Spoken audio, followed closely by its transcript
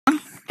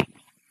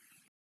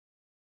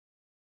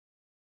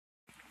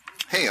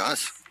Hey,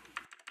 Oz.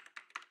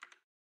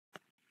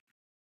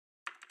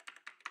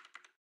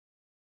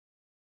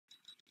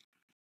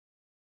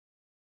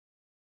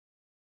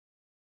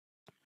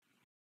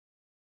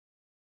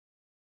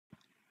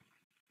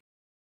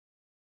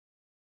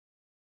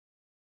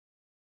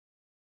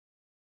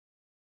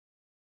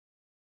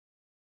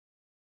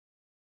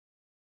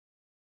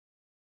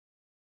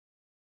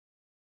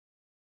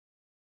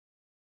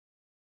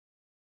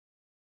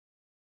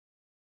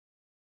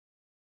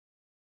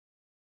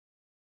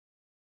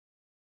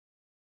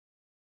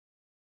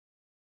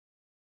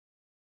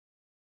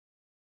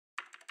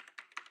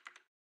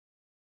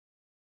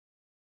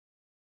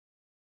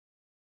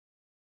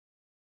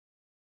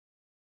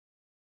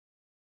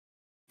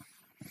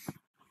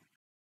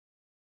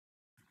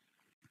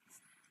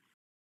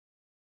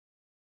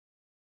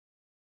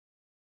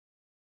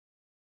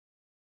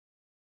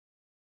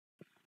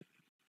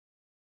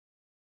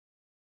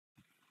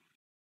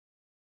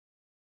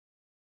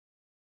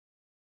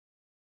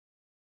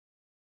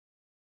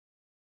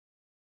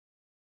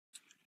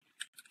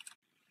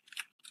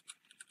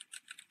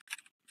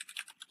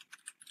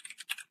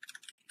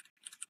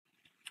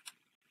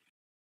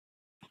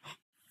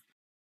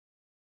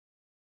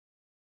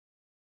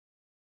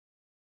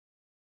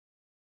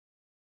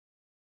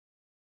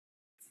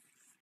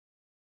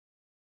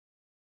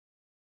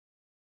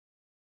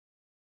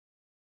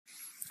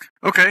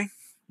 Okay,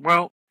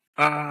 well,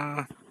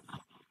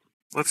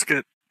 let's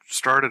get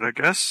started, I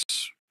guess.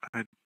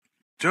 I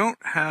don't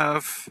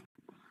have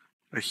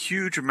a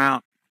huge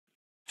amount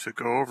to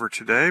go over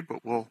today,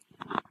 but we'll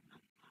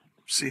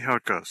see how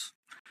it goes.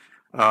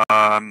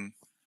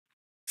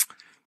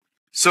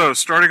 So,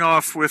 starting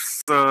off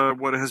with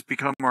what has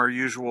become our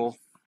usual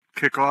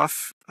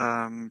kickoff,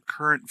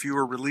 current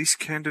viewer release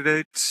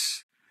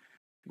candidates.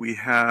 We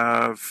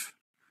have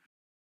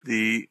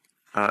the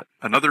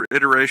another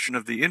iteration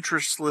of the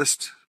interest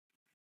list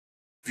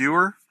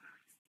viewer,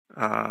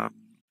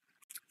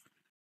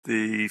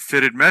 the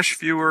fitted mesh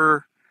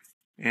viewer,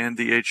 and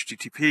the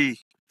HTTP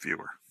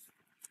viewer.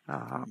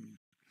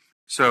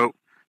 So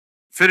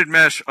fitted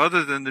mesh,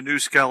 other than the new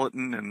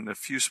skeleton and a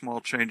few small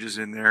changes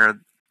in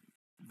there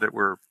that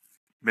were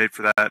made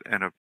for that,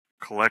 and a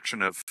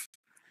collection of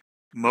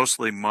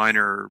mostly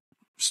minor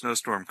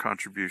snowstorm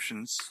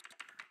contributions,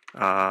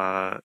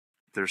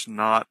 there's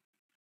not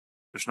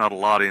a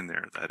lot in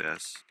there, that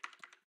is.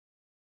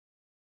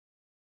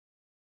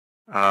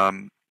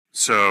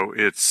 So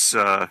it's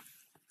out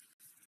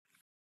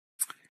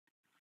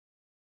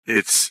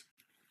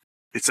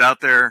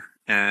there,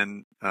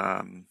 and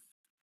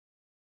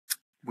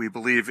we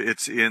believe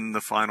it's in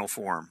the final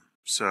form.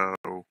 So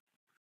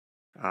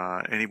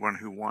anyone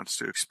who wants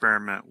to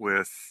experiment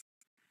with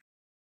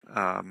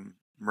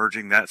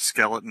merging that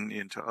skeleton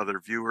into other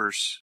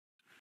viewers,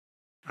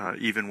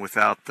 even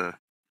without the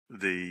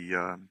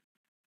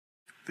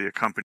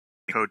accompanying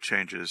code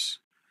changes,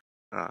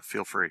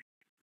 feel free.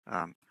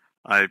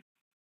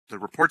 The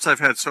reports I've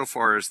had so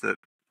far is that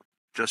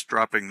just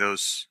dropping the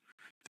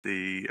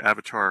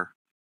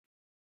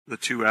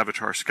two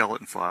avatar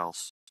skeleton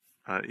files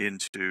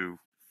into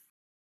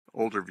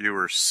older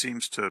viewers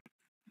seems to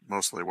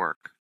mostly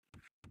work,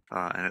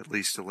 and at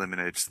least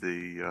eliminates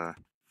the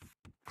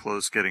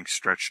clothes getting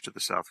stretched to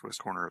the southwest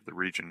corner of the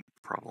region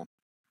problem.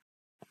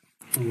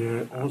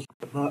 Yeah, also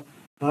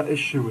that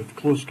issue with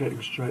clothes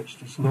getting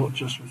stretched is not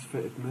just with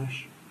fitted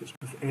mesh, it's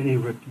with any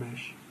rigged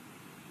mesh.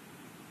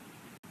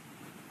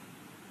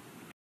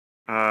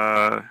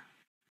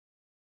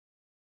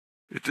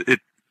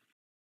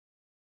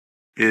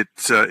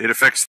 It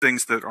affects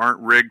things that aren't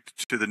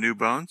rigged to the new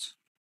bones?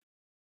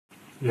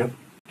 Yep,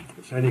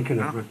 it's any kind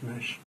of rigged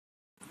mesh.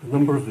 A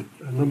number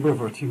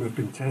of our team have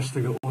been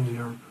testing it on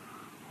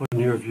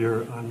your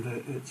viewer, and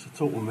it's a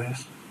total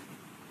mess.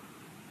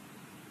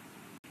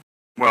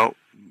 Well,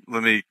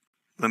 let me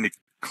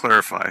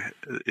clarify.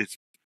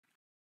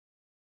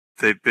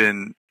 They've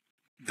been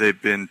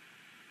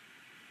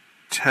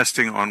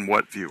testing on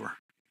what viewer?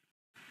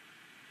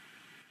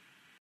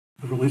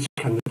 The release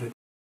candidate.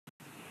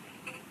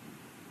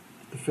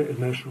 The fitted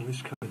mesh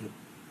release candidate.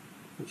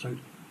 It's out.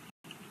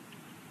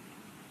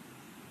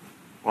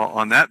 Well,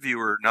 on that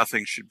viewer,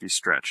 nothing should be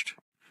stretched.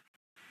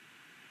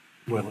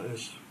 Well, it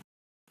is.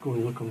 Go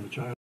and look on the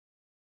child.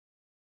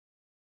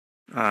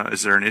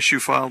 Is there an issue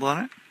filed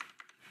on it?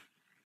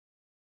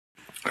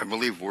 I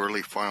believe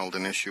Worley filed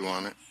an issue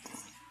on it.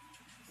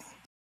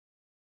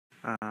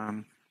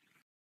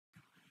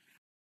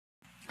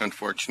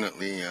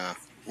 Unfortunately,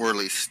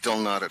 Worley's still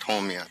not at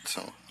home yet,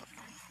 so...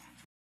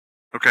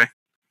 Okay.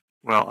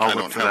 Well, I'll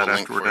look for that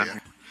after we're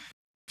done.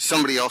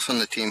 Somebody else on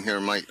the team here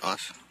might,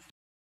 Us.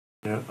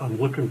 Yeah, I'm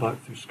looking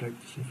back through Skype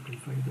to see if I can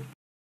find it.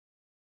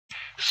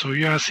 So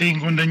you are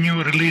saying on the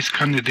new release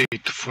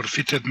candidate for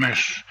fitted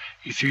mesh,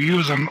 if you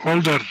use an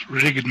older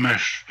rigged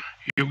mesh,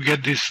 you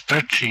get this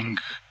stretching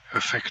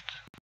effect.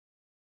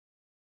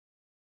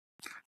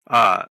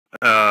 A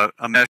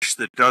mesh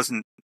that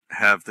doesn't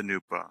have the new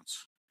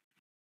bones.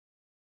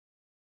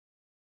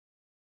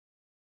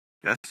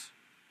 Yes?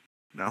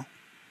 No?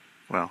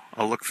 Well,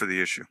 I'll look for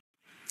the issue.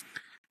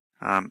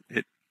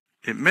 It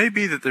may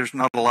be that there's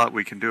not a lot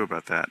we can do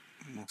about that.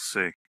 We'll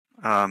see.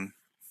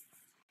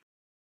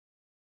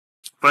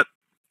 But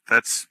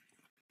that's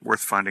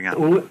worth finding out.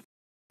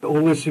 It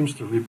only seems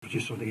to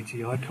reproduce on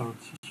ATI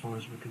cards, as far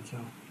as we can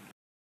tell.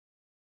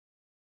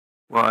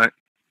 Well,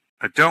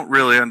 I don't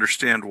really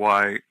understand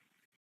why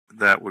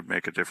that would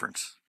make a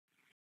difference.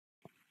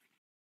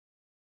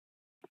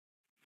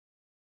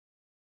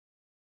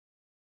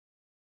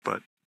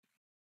 But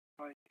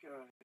like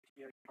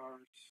ATI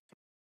cards.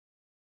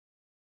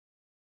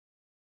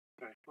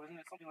 Okay, wasn't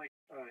it something like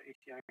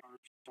ATI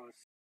cards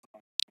plus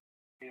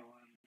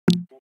ALM?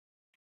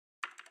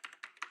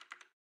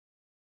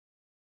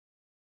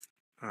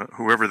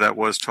 whoever that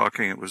was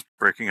talking, it was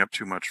breaking up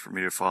too much for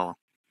me to follow.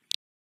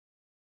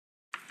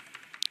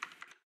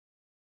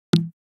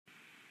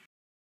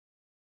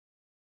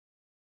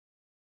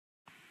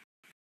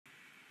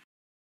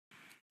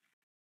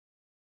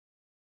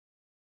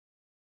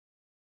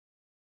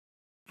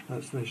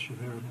 That's the issue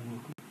there.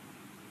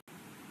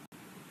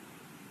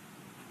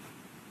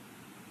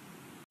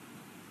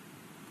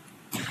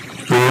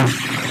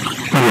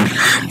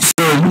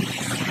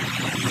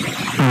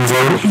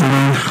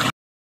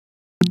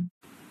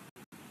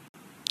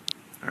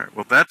 All right.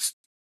 Well, that's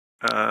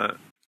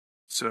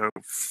so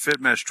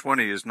FitMesh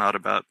 20 is not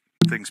about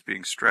things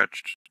being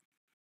stretched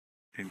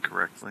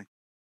incorrectly.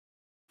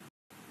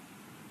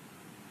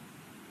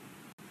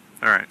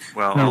 All right.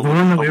 Well, no, the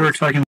one that we were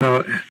talking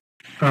about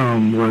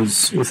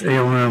was with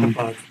ALM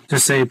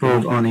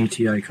disabled on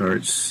ATI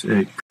cards.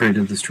 It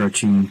created the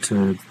stretching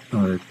to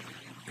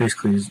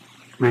basically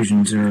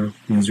region 0,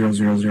 0,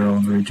 0, 0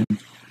 on the region.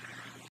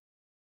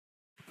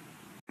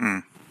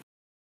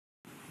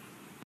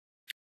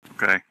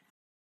 Okay.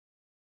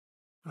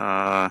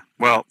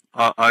 Well,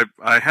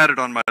 I had it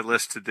on my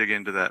list to dig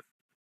into that,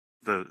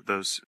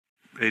 those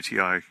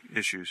ATI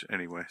issues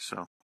anyway,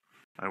 so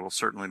I will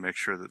certainly make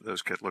sure that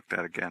those get looked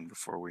at again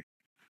before we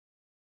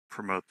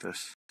promote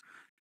this.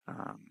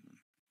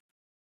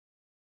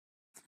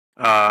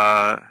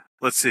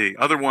 Let's see.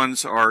 Other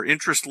ones are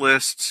interest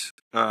list.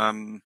 Let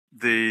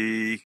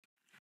me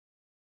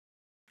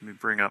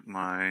bring up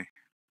my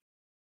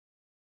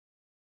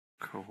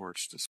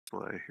cohorts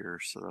display here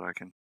so that I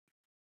can.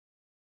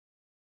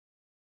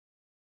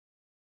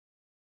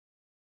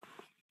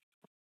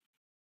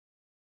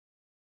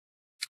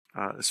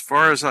 As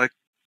far as I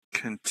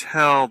can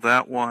tell,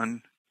 that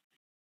one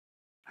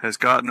has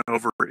gotten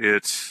over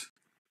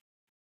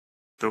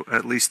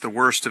at least the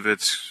worst of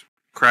its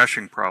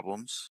crashing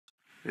problems.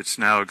 It's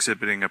now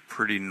exhibiting a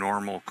pretty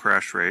normal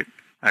crash rate,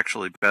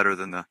 actually better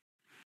than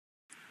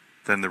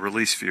the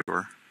release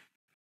viewer.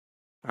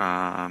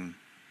 But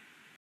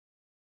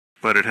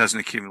it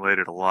hasn't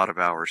accumulated a lot of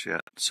hours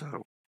yet,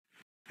 so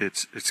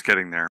it's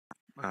getting there.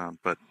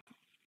 But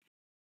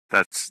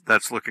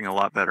that's looking a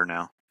lot better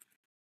now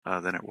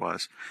than it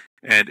was.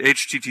 And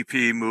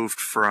HTTP moved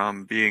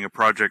from being a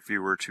project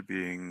viewer to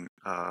being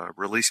a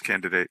release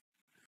candidate.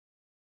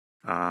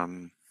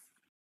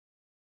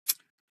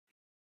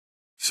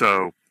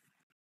 So,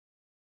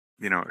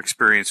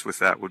 experience with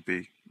that would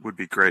be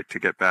great to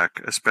get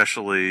back,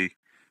 especially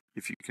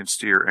if you can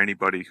steer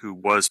anybody who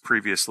was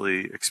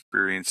previously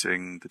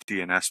experiencing the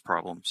DNS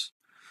problems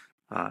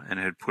and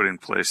had put in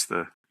place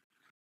the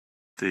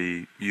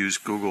use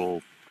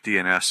Google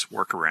DNS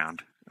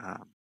workaround.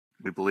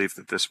 We believe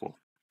that this will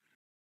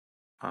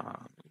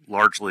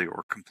largely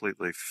or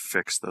completely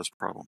fix those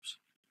problems.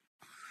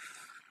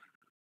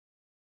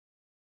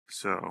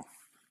 So,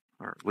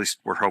 or at least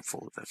we're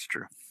hopeful that that's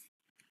true.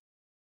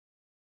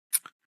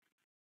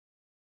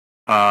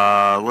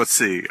 Let's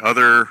see,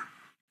 other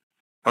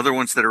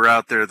ones that are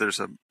out there. There's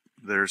a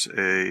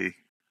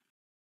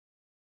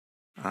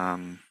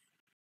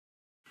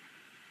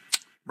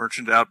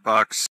Merchant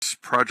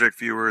Outbox project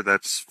viewer.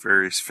 That's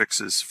various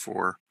fixes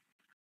for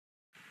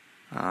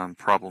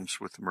problems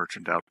with the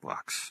Merchant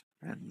Outbox,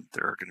 and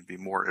there are going to be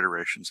more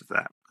iterations of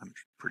that, I'm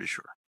pretty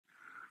sure.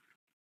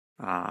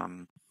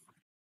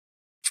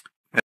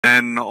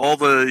 And all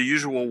the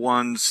usual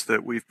ones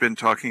that we've been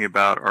talking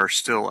about are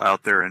still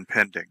out there and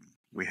pending.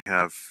 We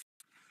have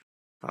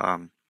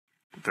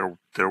there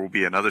will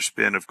be another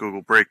spin of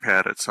Google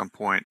BreakPad at some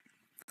point.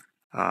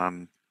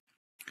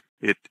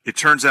 It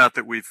turns out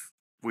that we've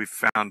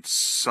found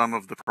some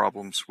of the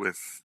problems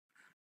with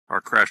our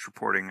crash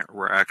reporting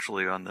were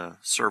actually on the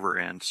server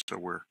end, so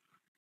we're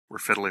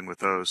fiddling with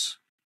those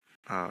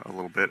a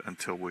little bit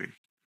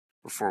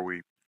before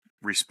we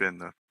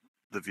respin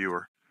the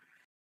viewer.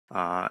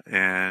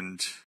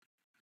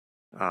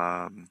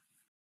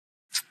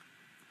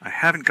 I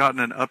haven't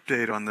gotten an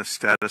update on the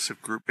status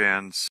of group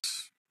bans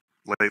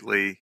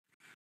lately.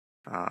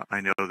 I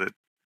know that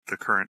the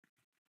current,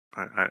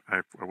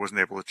 I wasn't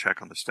able to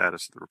check on the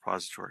status of the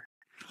repository.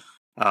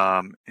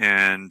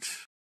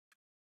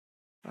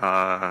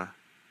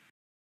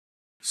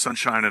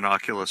 Sunshine and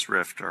Oculus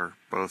Rift are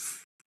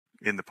both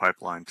in the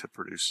pipeline to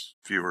produce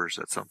viewers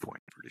at some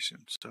point pretty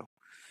soon. So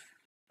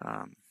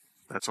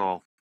that's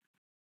all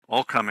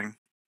coming.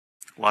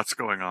 Lots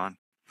going on,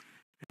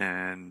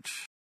 and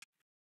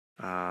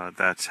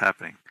that's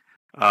happening.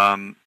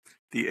 The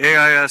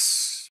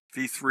AIS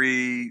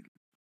v3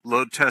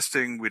 load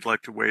testing, we'd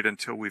like to wait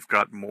until we've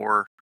got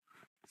more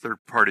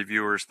third-party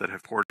viewers that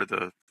have ported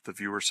the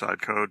viewer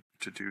side code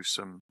to do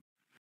some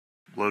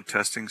load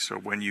testing. So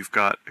when you've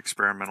got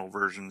experimental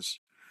versions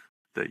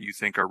that you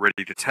think are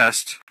ready to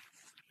test,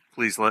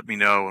 please let me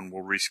know and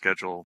we'll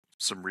reschedule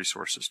some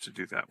resources to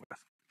do that with.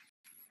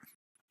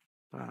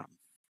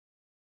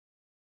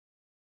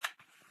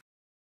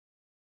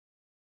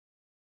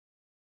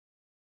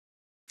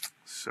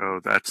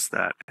 So that's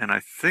that. And I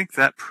think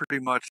that pretty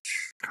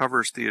much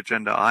covers the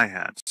agenda I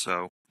had.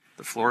 So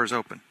the floor is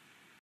open.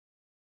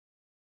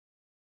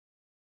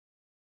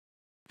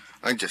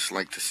 I'd just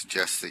like to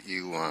suggest that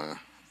you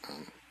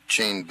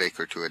chain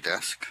Baker to a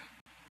desk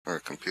or a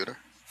computer.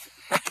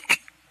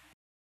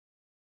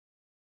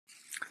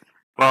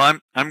 Well,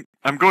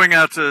 I'm going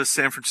out to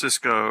San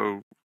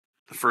Francisco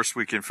the first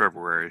week in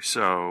February,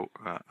 so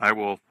I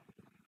will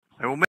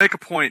make a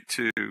point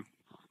to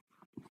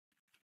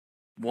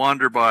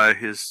wander by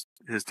his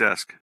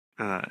desk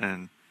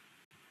and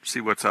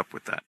see what's up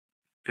with that.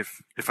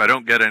 If I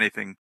don't get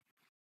anything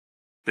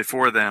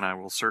before then, I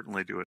will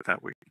certainly do it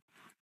that week.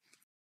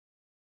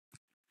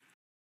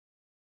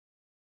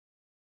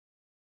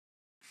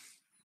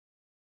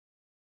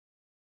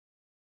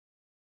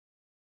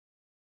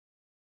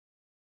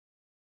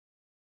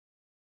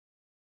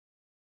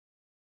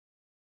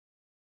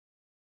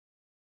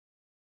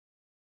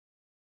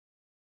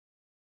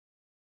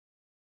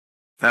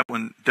 That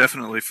one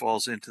definitely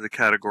falls into the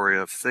category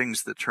of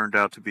things that turned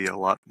out to be a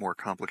lot more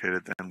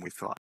complicated than we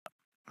thought.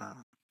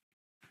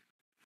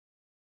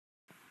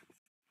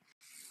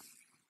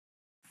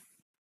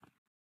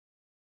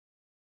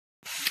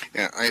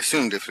 Yeah, I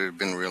assumed if it had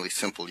been really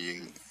simple,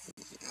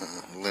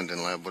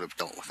 Linden Lab would have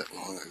dealt with it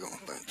long ago,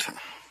 but...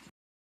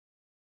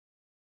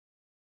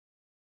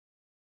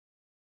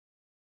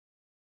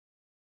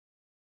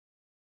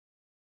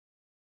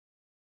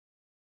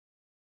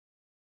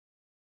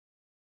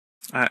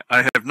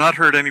 I have not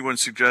heard anyone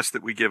suggest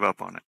that we give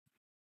up on it,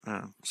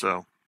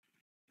 so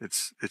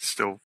it's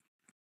still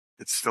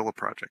a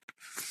project.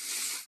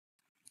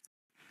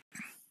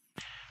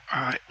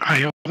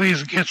 I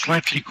always get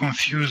slightly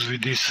confused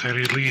with this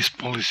release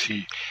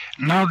policy.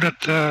 Now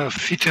that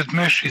fitted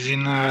mesh is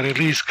in a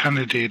release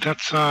candidate,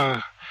 that's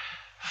a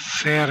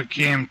fair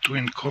game to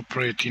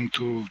incorporate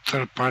into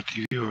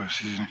third-party viewers,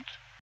 isn't it?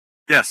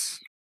 Yes,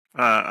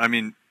 I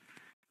mean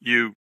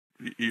you'll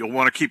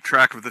want to keep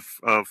track of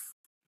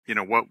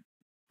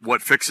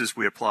what fixes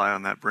we apply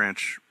on that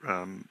branch,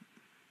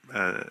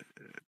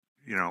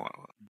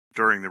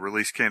 during the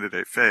release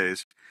candidate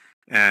phase,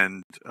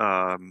 and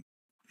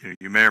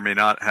you may or may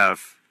not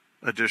have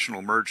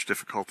additional merge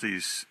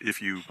difficulties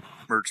if you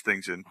merge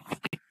things in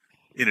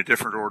a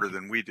different order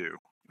than we do.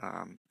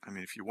 I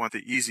mean, if you want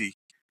the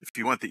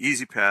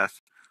easy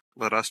path,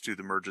 let us do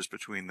the merges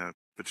between the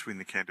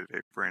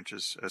candidate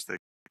branches as they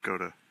go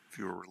to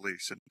viewer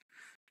release, and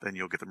then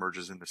you'll get the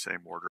merges in the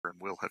same order, and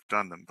we'll have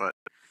done them. But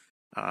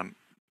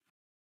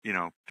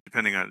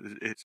depending on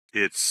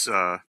it's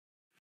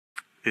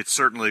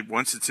certainly,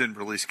 once it's in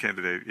release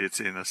candidate, it's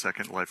in a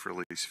second life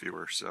release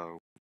viewer,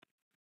 so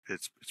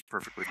it's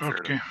perfectly fair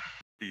to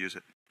use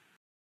it.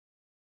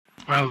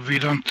 Well, we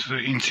don't,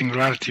 in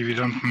Singularity, we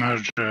don't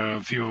merge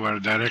viewer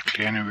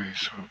directly anyway,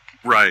 so...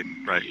 Right.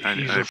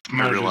 I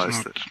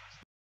realize not... that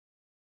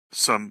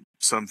some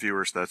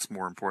viewers, that's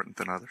more important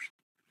than others.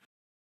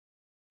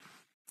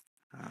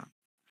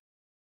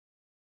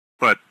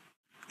 But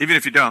even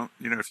if you don't,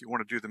 if you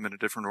want to do them in a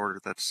different order,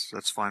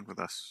 that's fine with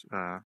us.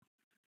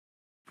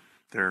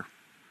 They're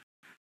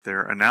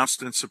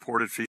announced and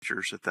supported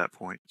features at that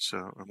point.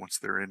 So once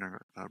they're in a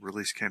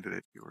release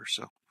candidate viewer,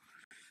 so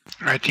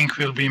I think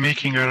we'll be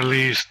making a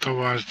release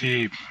towards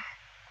the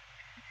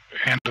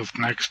end of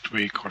next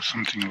week or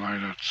something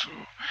like that. So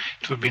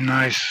it would be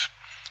nice,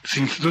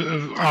 since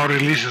our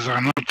releases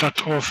are not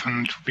that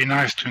often. It would be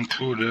nice to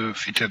include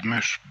fitted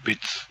mesh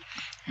bits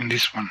in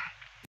this one.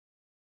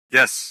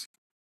 Yes.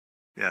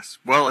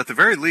 Well, at the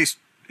very least,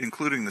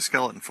 including the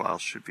skeleton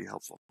files should be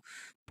helpful.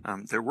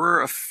 There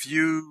were a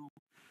few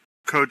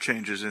code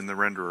changes in the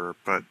renderer,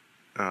 but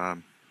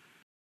and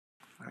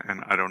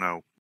I don't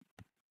know,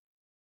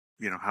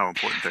 how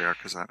important they are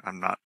because I'm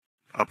not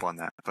up on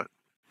that. But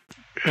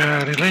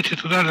related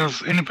to that,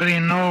 does anybody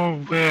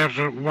know where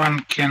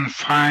one can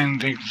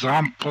find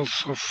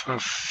examples of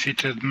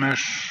fitted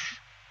mesh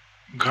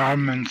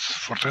garments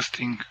for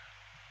testing?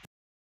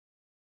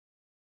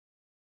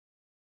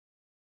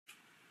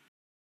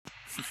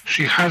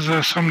 She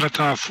has some that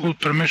are full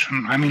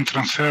permission,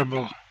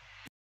 transferable.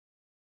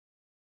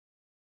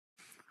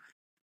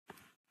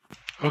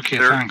 Okay,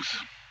 thanks.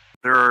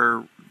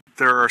 There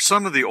are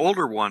some of the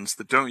older ones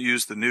that don't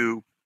use the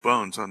new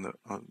bones on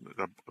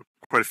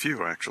quite a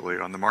few actually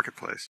on the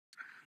marketplace.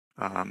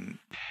 I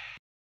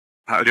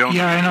don't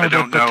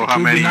know how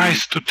many. It would be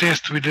nice to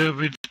test with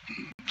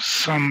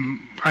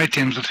some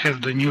items that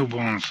have the new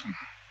bones.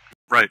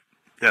 Right.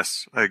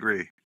 Yes, I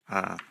agree.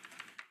 I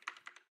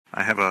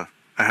have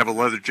a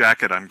leather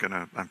jacket.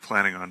 I'm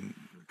planning on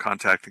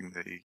contacting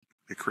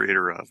the the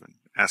creator of and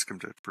ask him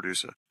to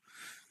produce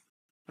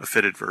a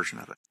fitted version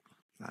of it.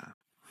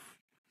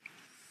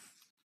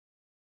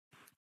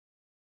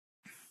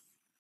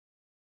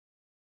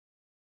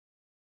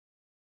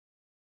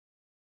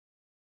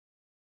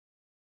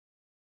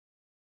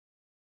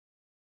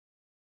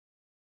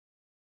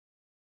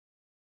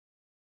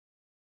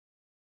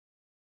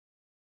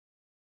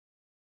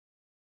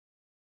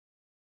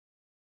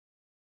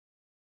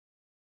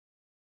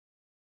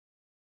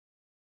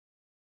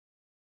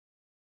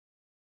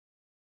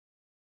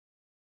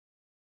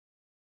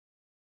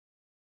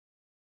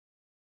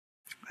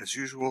 As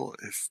usual,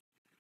 if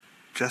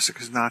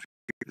Jessica's not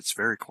here, it's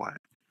very quiet.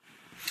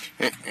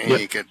 And Yep.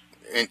 you get,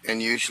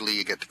 and usually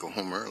you get to go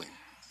home early.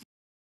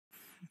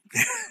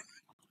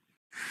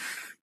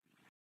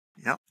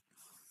 Yep.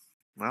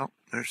 Well,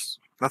 there's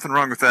nothing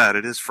wrong with that.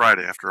 It is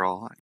Friday after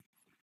all.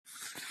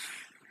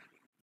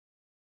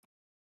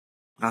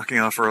 Knocking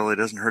off early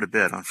doesn't hurt a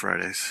bit on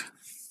Fridays.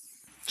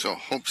 So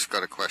Hope's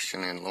got a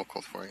question in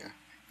local for you.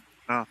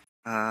 Oh,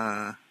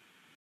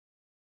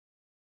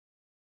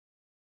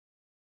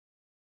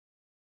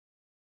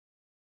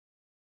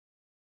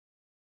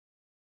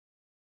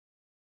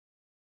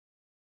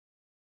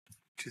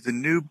 do the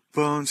new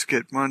bones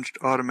get munched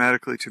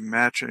automatically to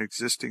match an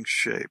existing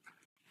shape?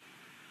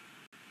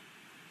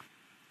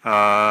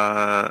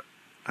 I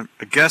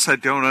guess I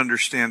don't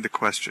understand the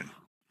question.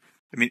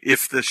 I mean,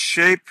 if the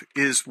shape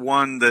is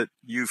one that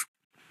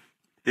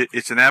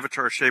it's an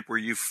avatar shape where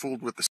you've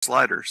fooled with the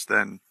sliders,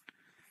 then,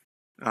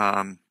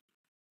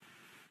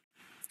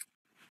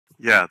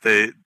 yeah,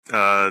 those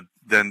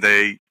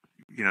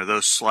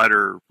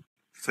slider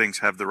things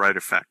have the right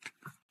effect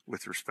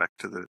with respect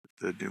to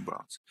the new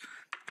bones.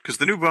 Because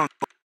the new bones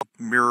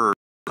mirror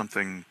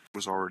something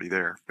was already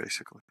there,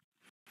 basically.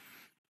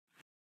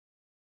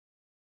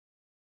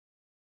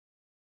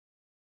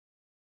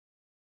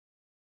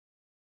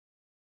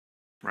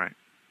 Right.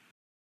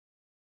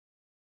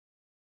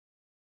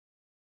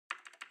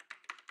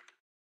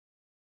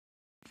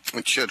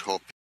 It should,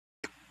 Hope.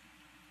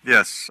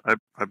 Yes, I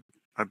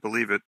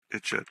believe it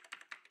should.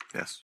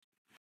 Yes.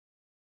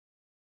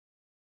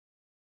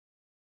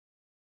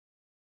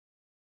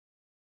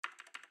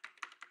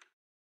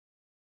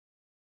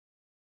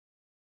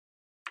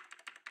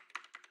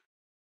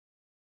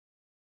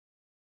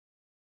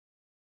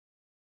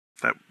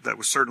 That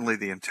was certainly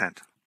the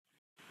intent.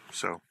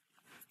 So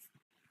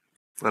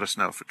let us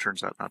know if it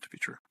turns out not to be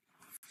true.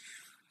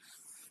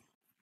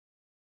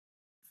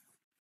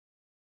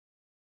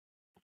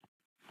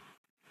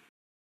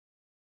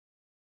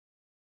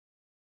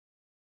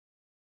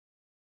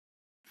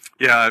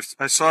 Yeah,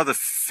 I saw the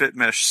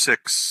FitMesh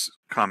 6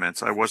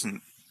 comments. I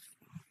wasn't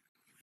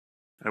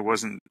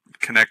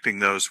connecting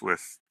those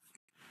with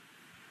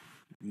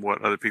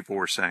what other people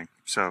were saying.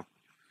 So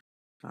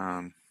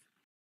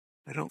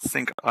I don't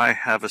think I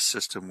have a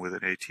system with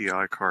an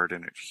ATI card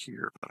in it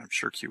here, but I'm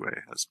sure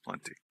QA has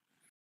plenty.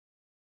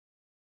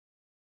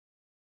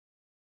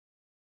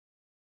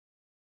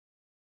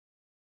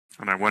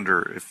 And I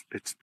wonder if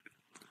it's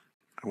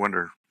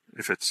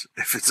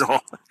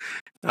all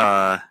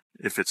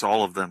if it's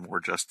all of them or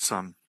just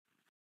some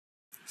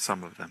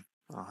of them.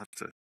 I'll have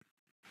to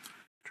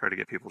try to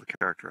get people to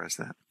characterize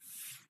that.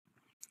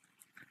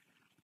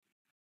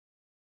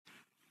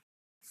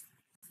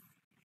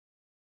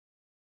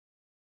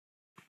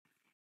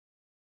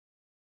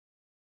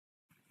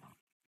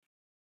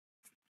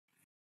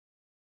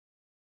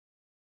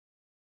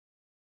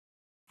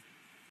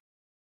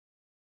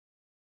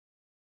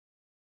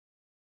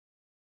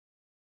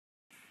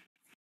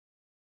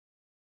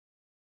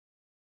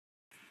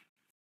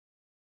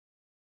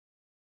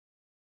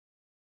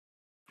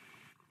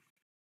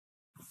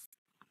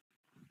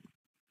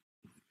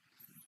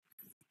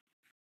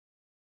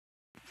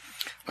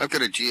 I've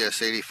got a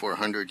GS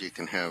 8400 you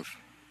can have,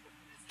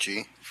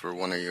 G, for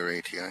one of your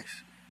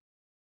ATIs.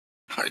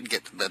 I'd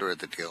get the better of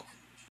the deal.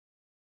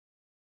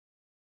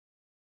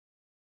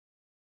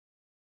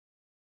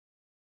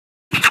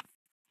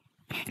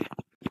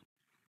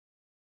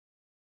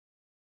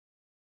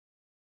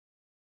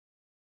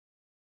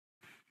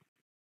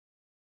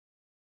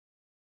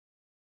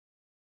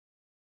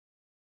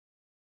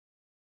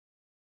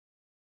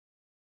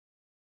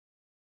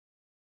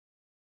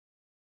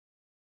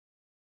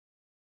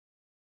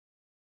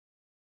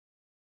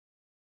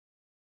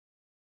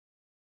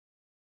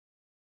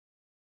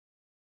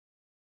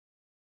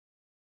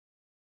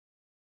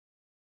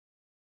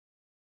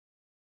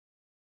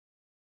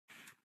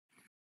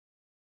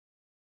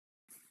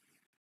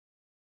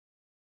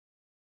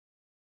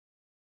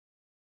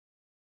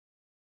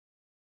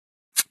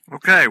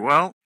 Okay,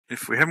 well,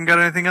 if we haven't got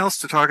anything else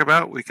to talk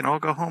about, we can all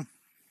go home.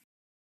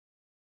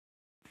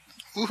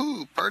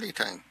 Woohoo, party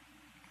time.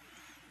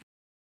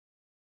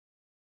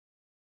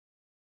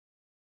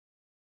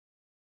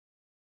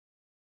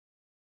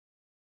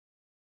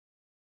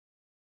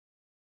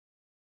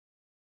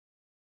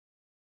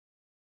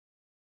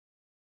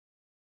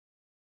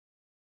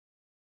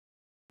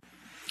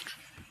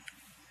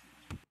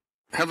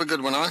 Have a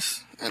good one,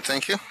 Oz, and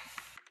thank you.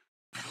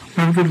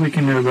 Have a good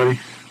weekend, everybody.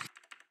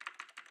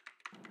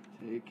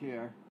 Take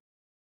care.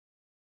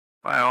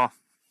 Bye all.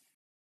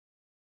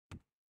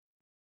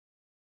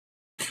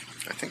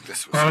 I think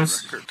this was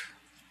Pause. a record.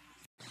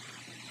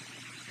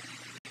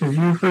 Have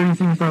you heard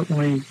anything about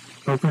my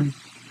open?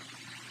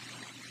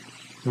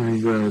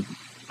 The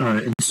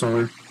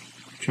installer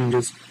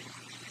changes?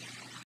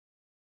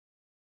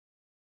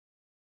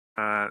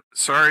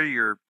 Sorry,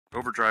 you're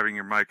overdriving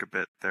your mic a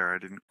bit there. I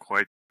didn't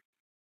quite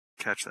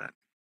catch that.